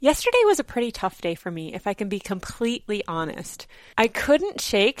Yesterday was a pretty tough day for me, if I can be completely honest. I couldn't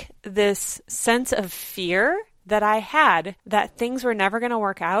shake this sense of fear that I had that things were never going to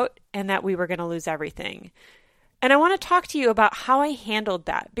work out and that we were going to lose everything. And I want to talk to you about how I handled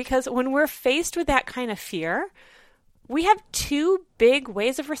that, because when we're faced with that kind of fear, we have two big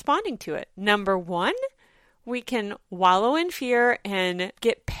ways of responding to it. Number one, we can wallow in fear and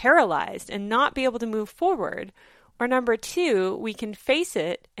get paralyzed and not be able to move forward. Or number two, we can face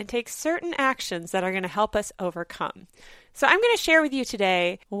it and take certain actions that are going to help us overcome. So I'm going to share with you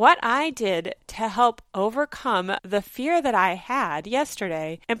today what I did to help overcome the fear that I had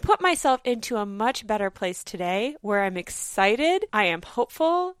yesterday and put myself into a much better place today where I'm excited, I am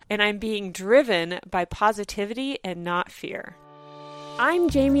hopeful, and I'm being driven by positivity and not fear. I'm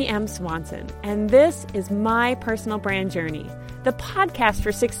Jamie M. Swanson, and this is My Personal Brand Journey, the podcast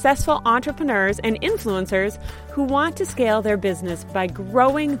for successful entrepreneurs and influencers who want to scale their business by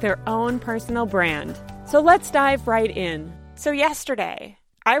growing their own personal brand. So let's dive right in. So yesterday,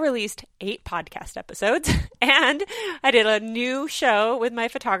 I released 8 podcast episodes, and I did a new show with my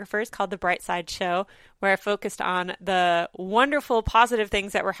photographers called The Bright Side Show, where I focused on the wonderful, positive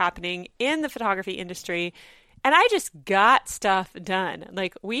things that were happening in the photography industry. And I just got stuff done.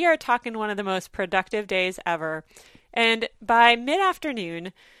 Like, we are talking one of the most productive days ever. And by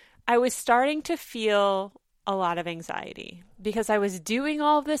mid-afternoon, I was starting to feel a lot of anxiety because I was doing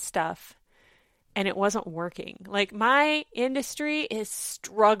all of this stuff and it wasn't working. Like, my industry is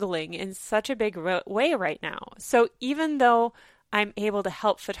struggling in such a big way right now. So even though I'm able to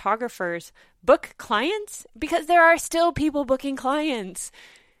help photographers book clients, because there are still people booking clients,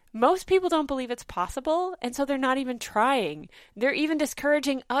 most people don't believe it's possible, and so they're not even trying. They're even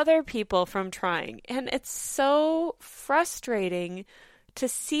discouraging other people from trying. And it's so frustrating to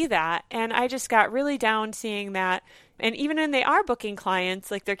see that. And I just got really down seeing that. And even when they are booking clients,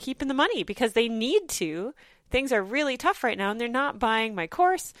 like, they're keeping the money because they need to. Things are really tough right now, and they're not buying my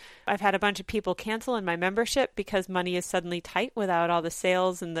course. I've had a bunch of people cancel in my membership because money is suddenly tight without all the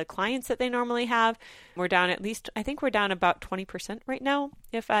sales and the clients that they normally have. We're down I think we're down about 20% right now,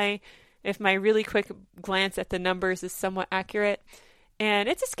 if my really quick glance at the numbers is somewhat accurate. And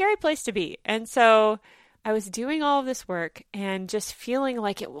it's a scary place to be. And so I was doing all of this work and just feeling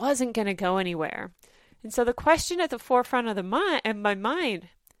like it wasn't going to go anywhere. And so the question at the forefront of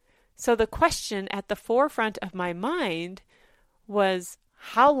my mind was,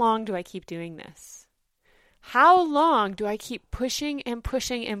 how long do I keep doing this? How long do I keep pushing and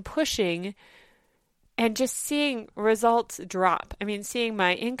pushing and pushing and just seeing results drop? I mean, seeing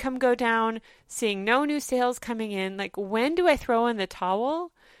my income go down, seeing no new sales coming in. Like, when do I throw in the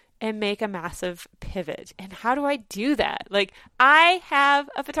towel and make a massive pivot? And how do I do that? Like, I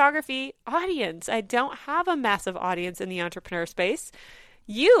have a photography audience. I don't have a massive audience in the entrepreneur space.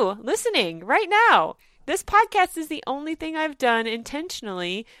 You listening right now, this podcast is the only thing I've done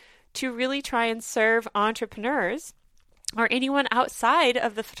intentionally to really try and serve entrepreneurs or anyone outside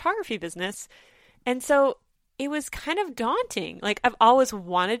of the photography business. And so it was kind of daunting. Like, I've always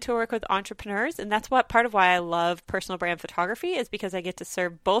wanted to work with entrepreneurs, and that's part of why I love personal brand photography, is because I get to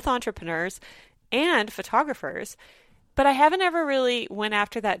serve both entrepreneurs and photographers. But I haven't ever really went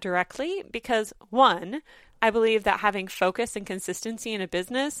after that directly because, one, I believe that having focus and consistency in a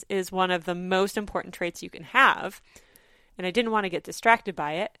business is one of the most important traits you can have. And I didn't want to get distracted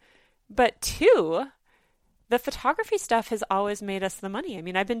by it. But two, the photography stuff has always made us the money. I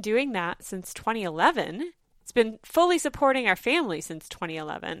mean, I've been doing that since 2011. It's been fully supporting our family since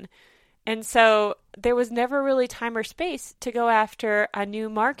 2011. And so there was never really time or space to go after a new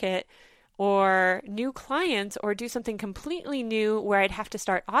market or new clients or do something completely new where I'd have to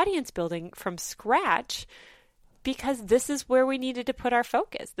start audience building from scratch, because this is where we needed to put our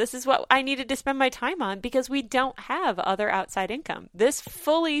focus. This is what I needed to spend my time on because we don't have other outside income. This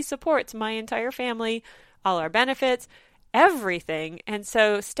fully supports my entire family, all our benefits, everything. And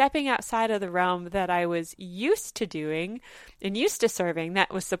so stepping outside of the realm that I was used to doing and used to serving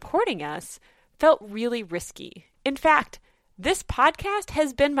that was supporting us felt really risky. In fact, this podcast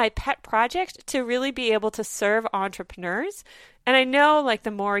has been my pet project to really be able to serve entrepreneurs. And I know, like, the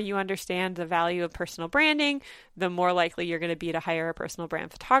more you understand the value of personal branding, the more likely you're going to be to hire a personal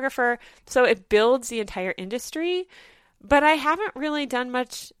brand photographer. So it builds the entire industry. But I haven't really done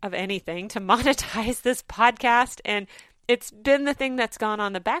much of anything to monetize this podcast. And it's been the thing that's gone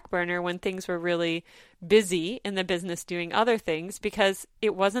on the back burner when things were really busy in the business doing other things, because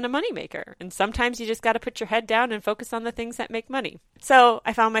it wasn't a moneymaker. And sometimes you just got to put your head down and focus on the things that make money. So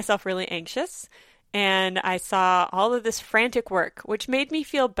I found myself really anxious, and I saw all of this frantic work, which made me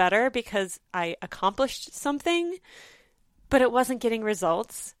feel better because I accomplished something. but it wasn't getting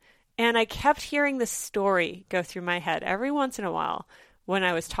results. And I kept hearing this story go through my head every once in a while when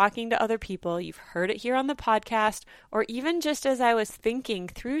I was talking to other people. You've heard it here on the podcast, or even just as I was thinking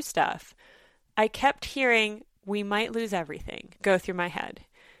through stuff, I kept hearing, we might lose everything, go through my head.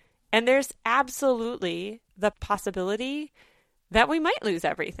 And there's absolutely the possibility that we might lose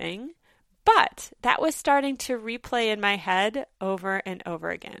everything. But that was starting to replay in my head over and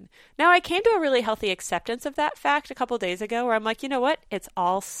over again. Now, I came to a really healthy acceptance of that fact a couple days ago where I'm like, you know what? It's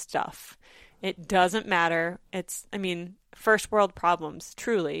all stuff. It doesn't matter. First world problems,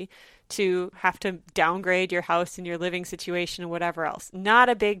 truly, to have to downgrade your house and your living situation and whatever else. Not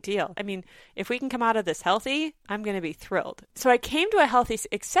a big deal. If we can come out of this healthy, I'm going to be thrilled. So I came to a healthy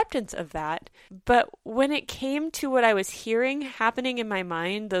acceptance of that. But when it came to what I was hearing happening in my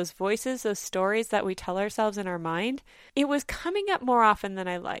mind, those voices, those stories that we tell ourselves in our mind, it was coming up more often than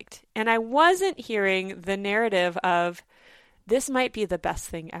I liked. And I wasn't hearing the narrative of, this might be the best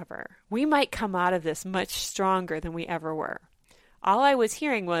thing ever. We might come out of this much stronger than we ever were. All I was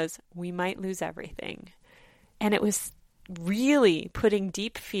hearing was, we might lose everything. And it was really putting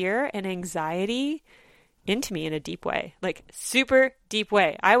deep fear and anxiety into me in a deep way, like super deep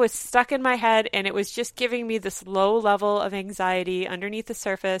way. I was stuck in my head and it was just giving me this low level of anxiety underneath the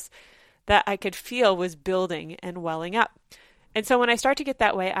surface that I could feel was building and welling up. And so when I start to get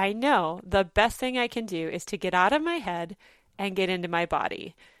that way, I know the best thing I can do is to get out of my head and get into my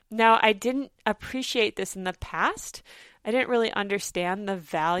body. Now, I didn't appreciate this in the past. I didn't really understand the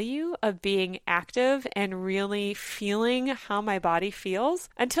value of being active and really feeling how my body feels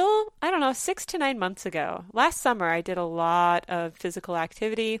until, 6 to 9 months ago. Last summer, I did a lot of physical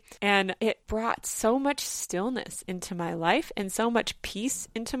activity and it brought so much stillness into my life and so much peace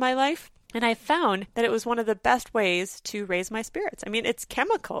into my life. And I found that it was one of the best ways to raise my spirits. It's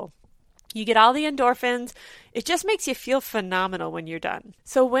chemical. You get all the endorphins. It just makes you feel phenomenal when you're done.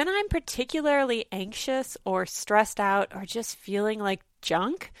 So when I'm particularly anxious or stressed out or just feeling like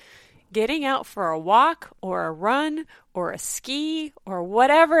junk, getting out for a walk or a run or a ski or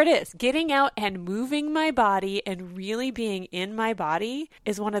whatever it is, getting out and moving my body and really being in my body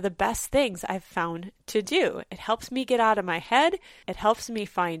is one of the best things I've found to do. It helps me get out of my head. It helps me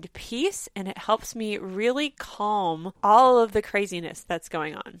find peace, and it helps me really calm all of the craziness that's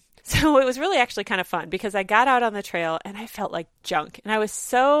going on. So it was really actually kind of fun because I got out on the trail and I felt like junk. And I was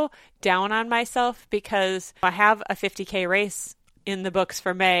so down on myself because I have a 50K race in the books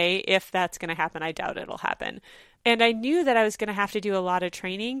for May. If that's going to happen, I doubt it'll happen. And I knew that I was going to have to do a lot of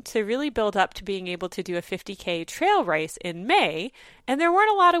training to really build up to being able to do a 50K trail race in May. And there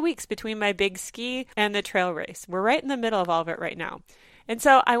weren't a lot of weeks between my big ski and the trail race. We're right in the middle of all of it right now. And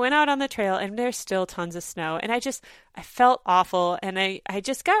so I went out on the trail and there's still tons of snow and I felt awful and I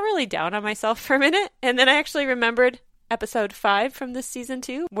just got really down on myself for a minute. And then I actually remembered episode 5 from this season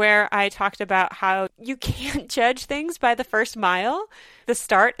 2, where I talked about how you can't judge things by the first mile. The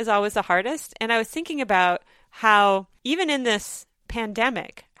start is always the hardest. And I was thinking about how even in this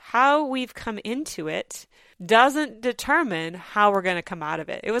pandemic, how we've come into it doesn't determine how we're going to come out of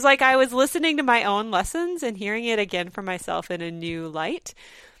it. It was like I was listening to my own lessons and hearing it again for myself in a new light.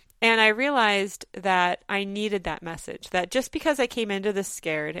 And I realized that I needed that message, that just because I came into this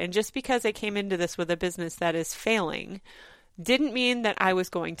scared and just because I came into this with a business that is failing didn't mean that I was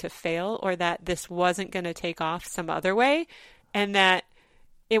going to fail or that this wasn't going to take off some other way, and that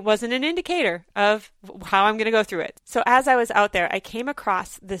it wasn't an indicator of how I'm going to go through it. So as I was out there, I came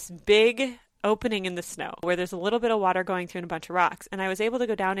across this big opening in the snow where there's a little bit of water going through and a bunch of rocks. And I was able to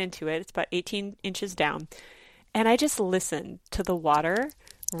go down into it. It's about 18 inches down. And I just listened to the water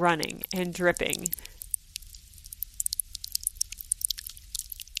running and dripping.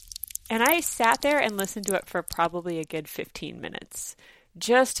 And I sat there and listened to it for probably a good 15 minutes.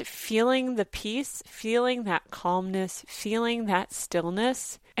 Just feeling the peace, feeling that calmness, feeling that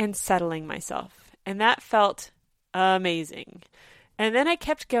stillness, and settling myself. And that felt amazing. And then I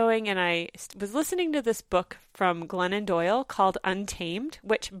kept going and I was listening to this book from Glennon Doyle called Untamed,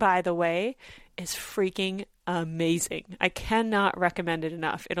 which, by the way, is freaking amazing. I cannot recommend it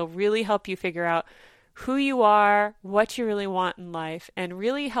enough. It'll really help you figure out who you are, what you really want in life, and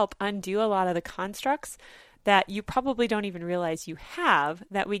really help undo a lot of the constructs that you probably don't even realize you have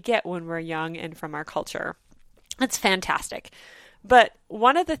that we get when we're young and from our culture. It's fantastic. But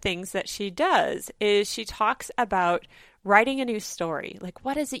one of the things that she does is she talks about writing a new story. Like,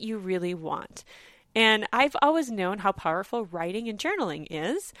 what is it you really want? And I've always known how powerful writing and journaling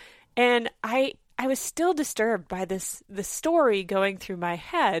is. And I was still disturbed by the story going through my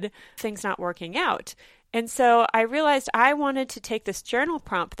head, things not working out. And so I realized I wanted to take this journal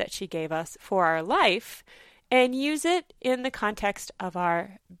prompt that she gave us for our life and use it in the context of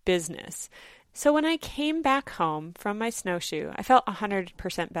our business. So when I came back home from my snowshoe, I felt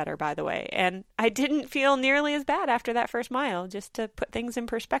 100% better, by the way. And I didn't feel nearly as bad after that first mile, just to put things in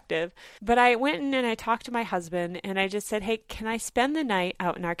perspective. But I went in and I talked to my husband and I just said, hey, can I spend the night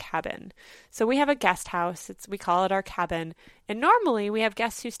out in our cabin? So we have a guest house. We call it our cabin. And normally we have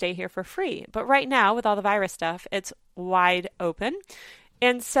guests who stay here for free. But right now, with all the virus stuff, it's wide open.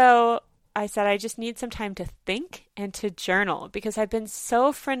 And so I said, I just need some time to think and to journal because I've been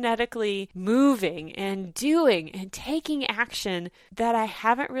so frenetically moving and doing and taking action that I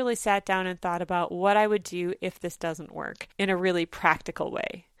haven't really sat down and thought about what I would do if this doesn't work in a really practical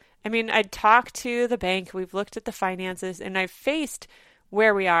way. I mean, I'd talked to the bank, we've looked at the finances, and I've faced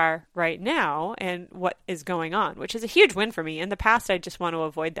where we are right now and what is going on, which is a huge win for me. In the past, I just want to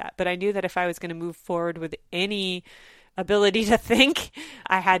avoid that. But I knew that if I was going to move forward with any ability to think,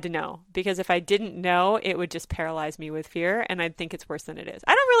 I had to know, because if I didn't know, it would just paralyze me with fear and I'd think it's worse than it is.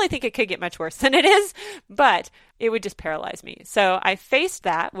 I don't really think it could get much worse than it is, but it would just paralyze me. So I faced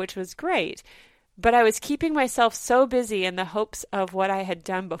that, which was great, but I was keeping myself so busy in the hopes of what I had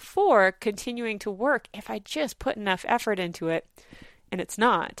done before continuing to work if I just put enough effort into it, and it's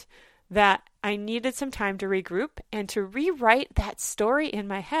not, that I needed some time to regroup and to rewrite that story in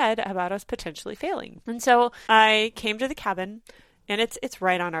my head about us potentially failing. And so I came to the cabin, and it's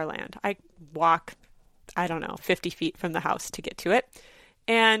right on our land. I walk, 50 feet from the house to get to it.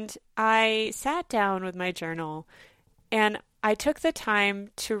 And I sat down with my journal, and I took the time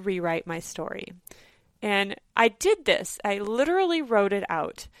to rewrite my story. And I did this. I literally wrote it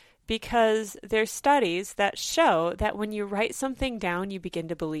out, because there's studies that show that when you write something down, you begin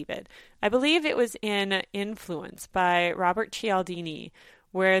to believe it. I believe it was in Influence by Robert Cialdini,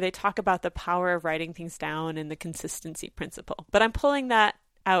 where they talk about the power of writing things down and the consistency principle. But I'm pulling that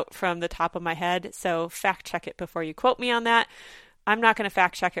out from the top of my head, so fact check it before you quote me on that. I'm not going to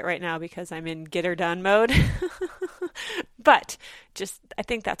fact check it right now because I'm in get her done mode. But I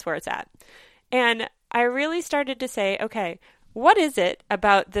think that's where it's at. And I really started to say, okay, what is it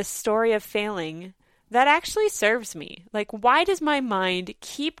about this story of failing that actually serves me? Like, why does my mind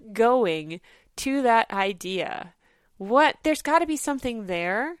keep going to that idea? There's got to be something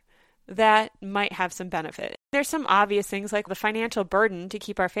there that might have some benefit. There's some obvious things like the financial burden to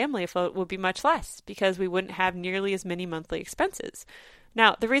keep our family afloat would be much less because we wouldn't have nearly as many monthly expenses.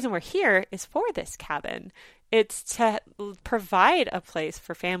 Now, the reason we're here is for this cabin. It's to provide a place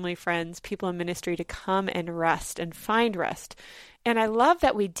for family, friends, people in ministry to come and rest and find rest. And I love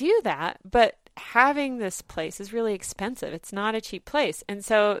that we do that, but having this place is really expensive. It's not a cheap place. And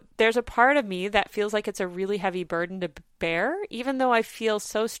so there's a part of me that feels like it's a really heavy burden to bear, even though I feel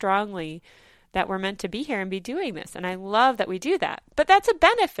so strongly that we're meant to be here and be doing this. And I love that we do that. But that's a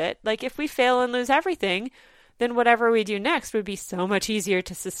benefit. Like if we fail and lose everything, then whatever we do next would be so much easier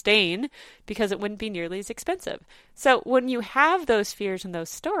to sustain because it wouldn't be nearly as expensive. So when you have those fears and those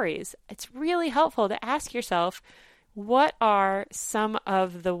stories, it's really helpful to ask yourself, what are some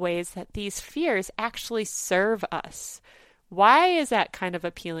of the ways that these fears actually serve us? Why is that kind of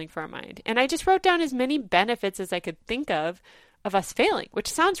appealing for our mind? And I just wrote down as many benefits as I could think of us failing, which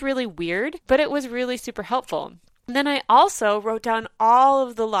sounds really weird, but it was really super helpful. And then I also wrote down all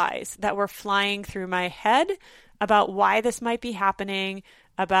of the lies that were flying through my head about why this might be happening,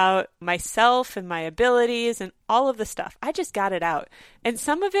 about myself and my abilities and all of the stuff. I just got it out. And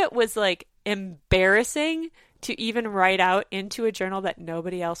some of it was like embarrassing to even write out into a journal that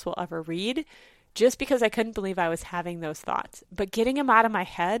nobody else will ever read, just because I couldn't believe I was having those thoughts. But getting them out of my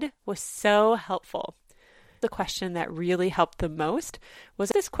head was so helpful. The question that really helped the most was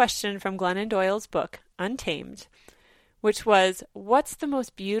this question from Glennon Doyle's book, Untamed, which was, what's the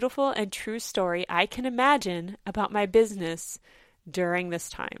most beautiful and true story I can imagine about my business during this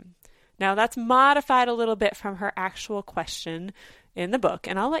time? Now, that's modified a little bit from her actual question in the book,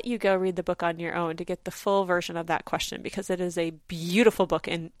 and I'll let you go read the book on your own to get the full version of that question, because it is a beautiful book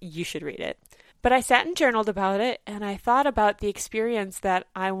and you should read it. But I sat and journaled about it, and I thought about the experience that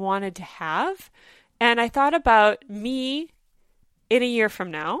I wanted to have, and I thought about me in a year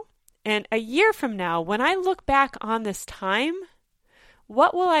from now. And a year from now, when I look back on this time,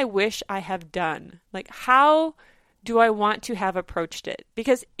 what will I wish I have done? Like, how do I want to have approached it?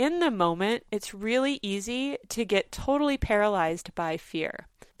 Because in the moment, it's really easy to get totally paralyzed by fear.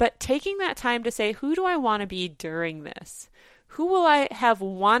 But taking that time to say, who do I want to be during this? Who will I have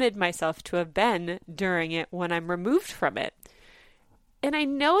wanted myself to have been during it when I'm removed from it? And I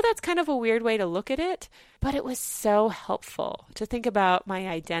know that's kind of a weird way to look at it, but it was so helpful to think about my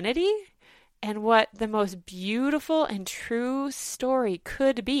identity and what the most beautiful and true story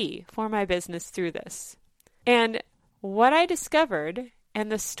could be for my business through this. And what I discovered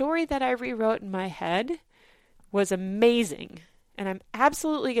and the story that I rewrote in my head was amazing. And I'm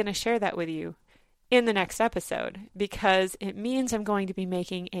absolutely going to share that with you in the next episode because it means I'm going to be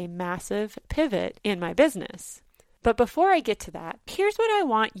making a massive pivot in my business. But before I get to that, here's what I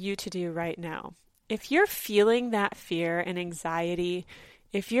want you to do right now. If you're feeling that fear and anxiety,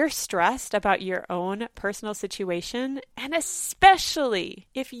 if you're stressed about your own personal situation, and especially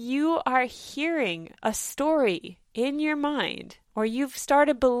if you are hearing a story in your mind, or you've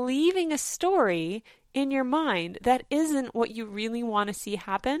started believing a story in your mind that isn't what you really want to see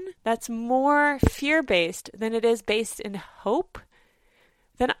happen, that's more fear-based than it is based in hope,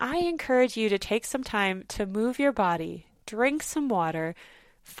 then I encourage you to take some time to move your body, drink some water,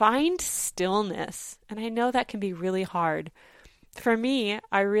 find stillness. And I know that can be really hard. For me,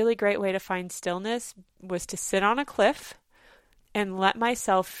 a really great way to find stillness was to sit on a cliff and let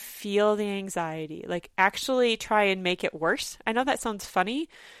myself feel the anxiety, like actually try and make it worse. I know that sounds funny,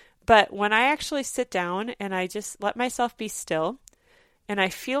 but when I actually sit down and I just let myself be still and I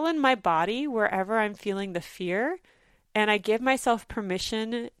feel in my body wherever I'm feeling the fear and I give myself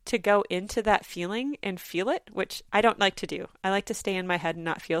permission to go into that feeling and feel it, which I don't like to do. I like to stay in my head and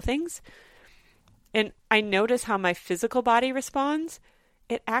not feel things. And I notice how my physical body responds.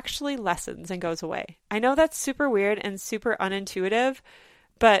 It actually lessens and goes away. I know that's super weird and super unintuitive,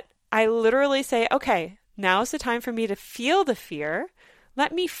 but I literally say, okay, now's the time for me to feel the fear.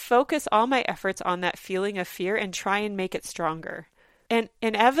 Let me focus all my efforts on that feeling of fear and try and make it stronger. And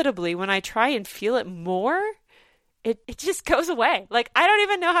inevitably, when I try and feel it more, it just goes away. Like, I don't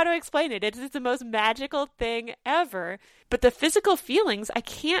even know how to explain it. It's the most magical thing ever. But the physical feelings, I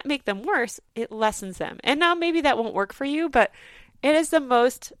can't make them worse. It lessens them. And now maybe that won't work for you, but it is the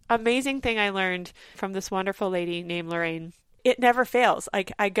most amazing thing I learned from this wonderful lady named Lorraine. It never fails.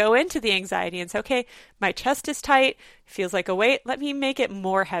 Like, I go into the anxiety and say, okay, my chest is tight, feels like a weight. Let me make it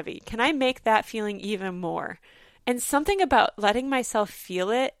more heavy. Can I make that feeling even more? And something about letting myself feel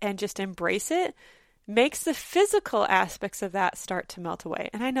it and just embrace it makes the physical aspects of that start to melt away.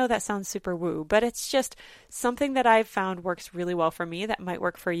 And I know that sounds super woo, but it's just something that I've found works really well for me that might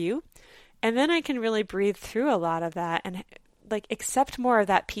work for you. And then I can really breathe through a lot of that and like accept more of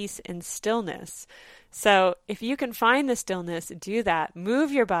that peace and stillness. So if you can find the stillness, do that.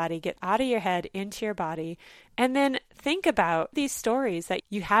 Move your body, get out of your head into your body, and then think about these stories that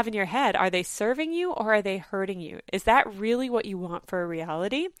you have in your head. Are they serving you or are they hurting you? Is that really what you want for a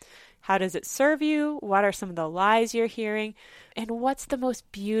reality? How does it serve you? What are some of the lies you're hearing? And what's the most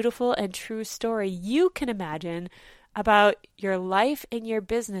beautiful and true story you can imagine about your life and your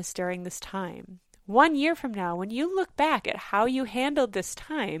business during this time? 1 year from now, when you look back at how you handled this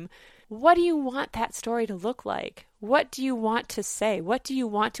time, what do you want that story to look like? What do you want to say? What do you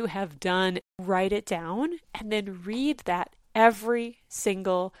want to have done? Write it down and then read that every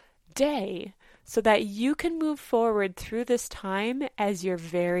single day so that you can move forward through this time as your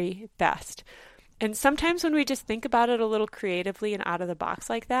very best. And sometimes when we just think about it a little creatively and out of the box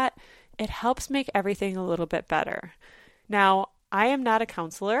like that, it helps make everything a little bit better. Now, I am not a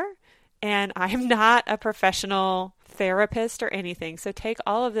counselor and I am not a professional therapist or anything. So take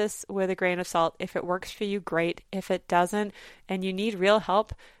all of this with a grain of salt. If it works for you, great. If it doesn't and you need real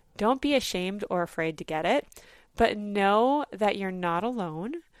help, don't be ashamed or afraid to get it. But know that you're not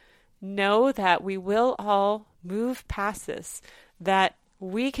alone. Know that we will all move past this, that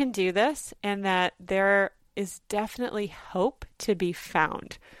we can do this, and that there is definitely hope to be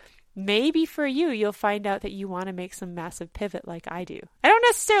found. Maybe for you, you'll find out that you want to make some massive pivot like I do. I don't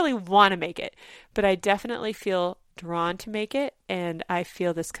necessarily want to make it, but I definitely feel drawn to make it, and I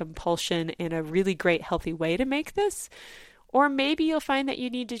feel this compulsion in a really great, healthy way to make this. Or maybe you'll find that you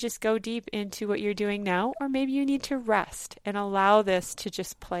need to just go deep into what you're doing now, or maybe you need to rest and allow this to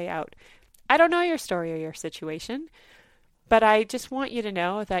just play out. I don't know your story or your situation, but I just want you to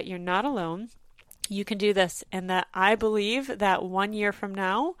know that you're not alone. You can do this, and that I believe that 1 year from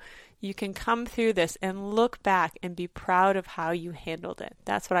now, you can come through this and look back and be proud of how you handled it.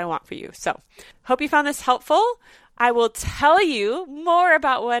 That's what I want for you. So, hope you found this helpful. I will tell you more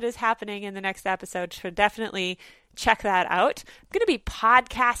about what is happening in the next episode, so definitely check that out. I'm going to be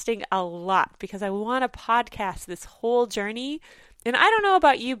podcasting a lot because I want to podcast this whole journey. And I don't know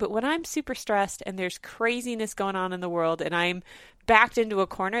about you, but when I'm super stressed and there's craziness going on in the world and I'm backed into a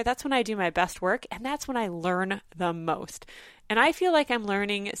corner, that's when I do my best work and that's when I learn the most. And I feel like I'm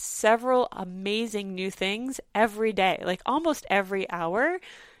learning several amazing new things every day, like almost every hour.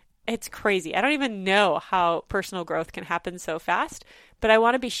 It's crazy. I don't even know how personal growth can happen so fast, but I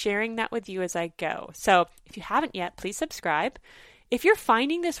want to be sharing that with you as I go. So if you haven't yet, please subscribe. If you're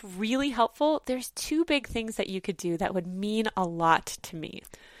finding this really helpful, there's 2 big things that you could do that would mean a lot to me.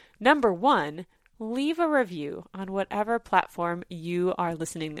 Number 1, leave a review on whatever platform you are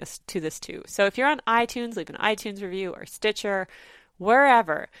listening to this to. So if you're on iTunes, leave an iTunes review, or Stitcher,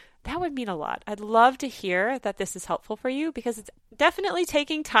 wherever. That would mean a lot. I'd love to hear that this is helpful for you, because it's definitely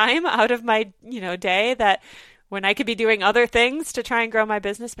taking time out of my, day that when I could be doing other things to try and grow my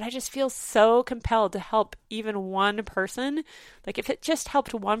business, but I just feel so compelled to help even one person. Like if it just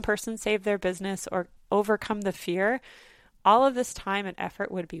helped one person save their business or overcome the fear, all of this time and effort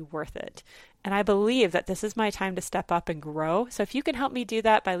would be worth it. And I believe that this is my time to step up and grow. So if you can help me do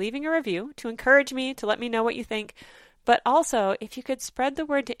that by leaving a review to encourage me, to let me know what you think, but also if you could spread the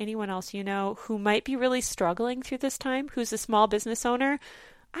word to anyone else you know who might be really struggling through this time, who's a small business owner,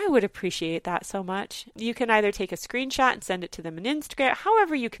 I would appreciate that so much. You can either take a screenshot and send it to them on Instagram,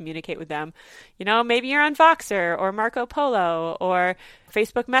 however you communicate with them. Maybe you're on Voxer or Marco Polo or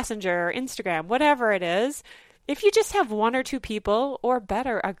Facebook Messenger or Instagram, whatever it is. If you just have 1 or 2 people, or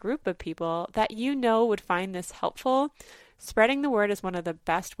better, a group of people that would find this helpful, spreading the word is one of the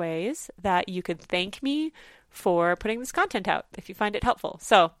best ways that you could thank me for putting this content out if you find it helpful.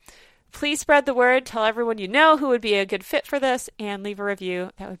 So please spread the word, tell everyone you know who would be a good fit for this, and leave a review.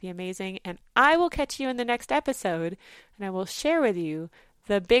 That would be amazing. And I will catch you in the next episode, and I will share with you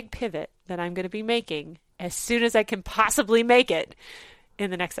the big pivot that I'm going to be making as soon as I can possibly make it in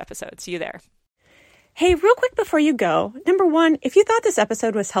the next episode. See you there. Hey, real quick before you go, number 1, if you thought this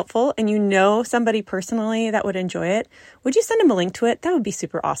episode was helpful and you know somebody personally that would enjoy it, would you send them a link to it? That would be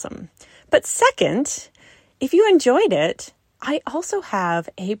super awesome. But second, if you enjoyed it, I also have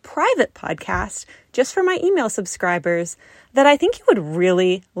a private podcast just for my email subscribers that I think you would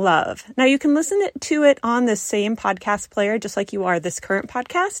really love. Now, you can listen to it on the same podcast player, just like you are this current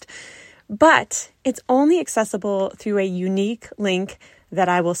podcast, but it's only accessible through a unique link that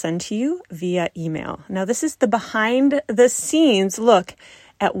I will send to you via email. Now, this is the behind the scenes look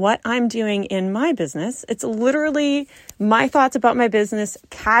at what I'm doing in my business. It's literally my thoughts about my business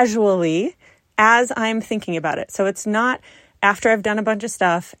casually as I'm thinking about it. So it's not after I've done a bunch of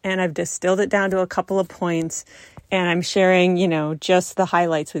stuff and I've distilled it down to a couple of points and I'm sharing, just the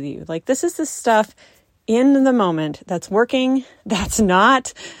highlights with you. Like, this is the stuff in the moment that's working, that's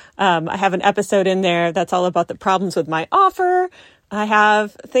not. I have an episode in there that's all about the problems with my offer. I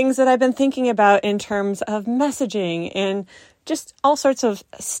have things that I've been thinking about in terms of messaging and just all sorts of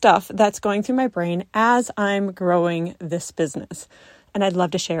stuff that's going through my brain as I'm growing this business. And I'd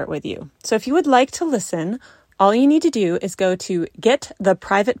love to share it with you. So if you would like to listen, all you need to do is go to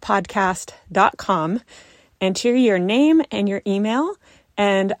gettheprivatepodcast.com, enter your name and your email,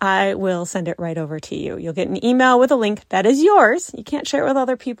 and I will send it right over to you. You'll get an email with a link that is yours. You can't share it with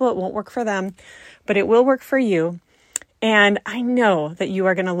other people. It won't work for them, but it will work for you. And I know that you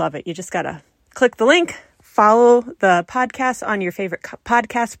are going to love it. You just got to click the link, follow the podcast on your favorite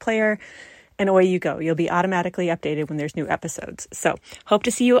podcast player, and away you go. You'll be automatically updated when there's new episodes. So hope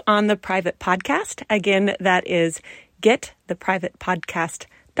to see you on the private podcast. Again, that is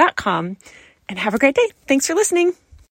gettheprivatepodcast.com. And have a great day. Thanks for listening.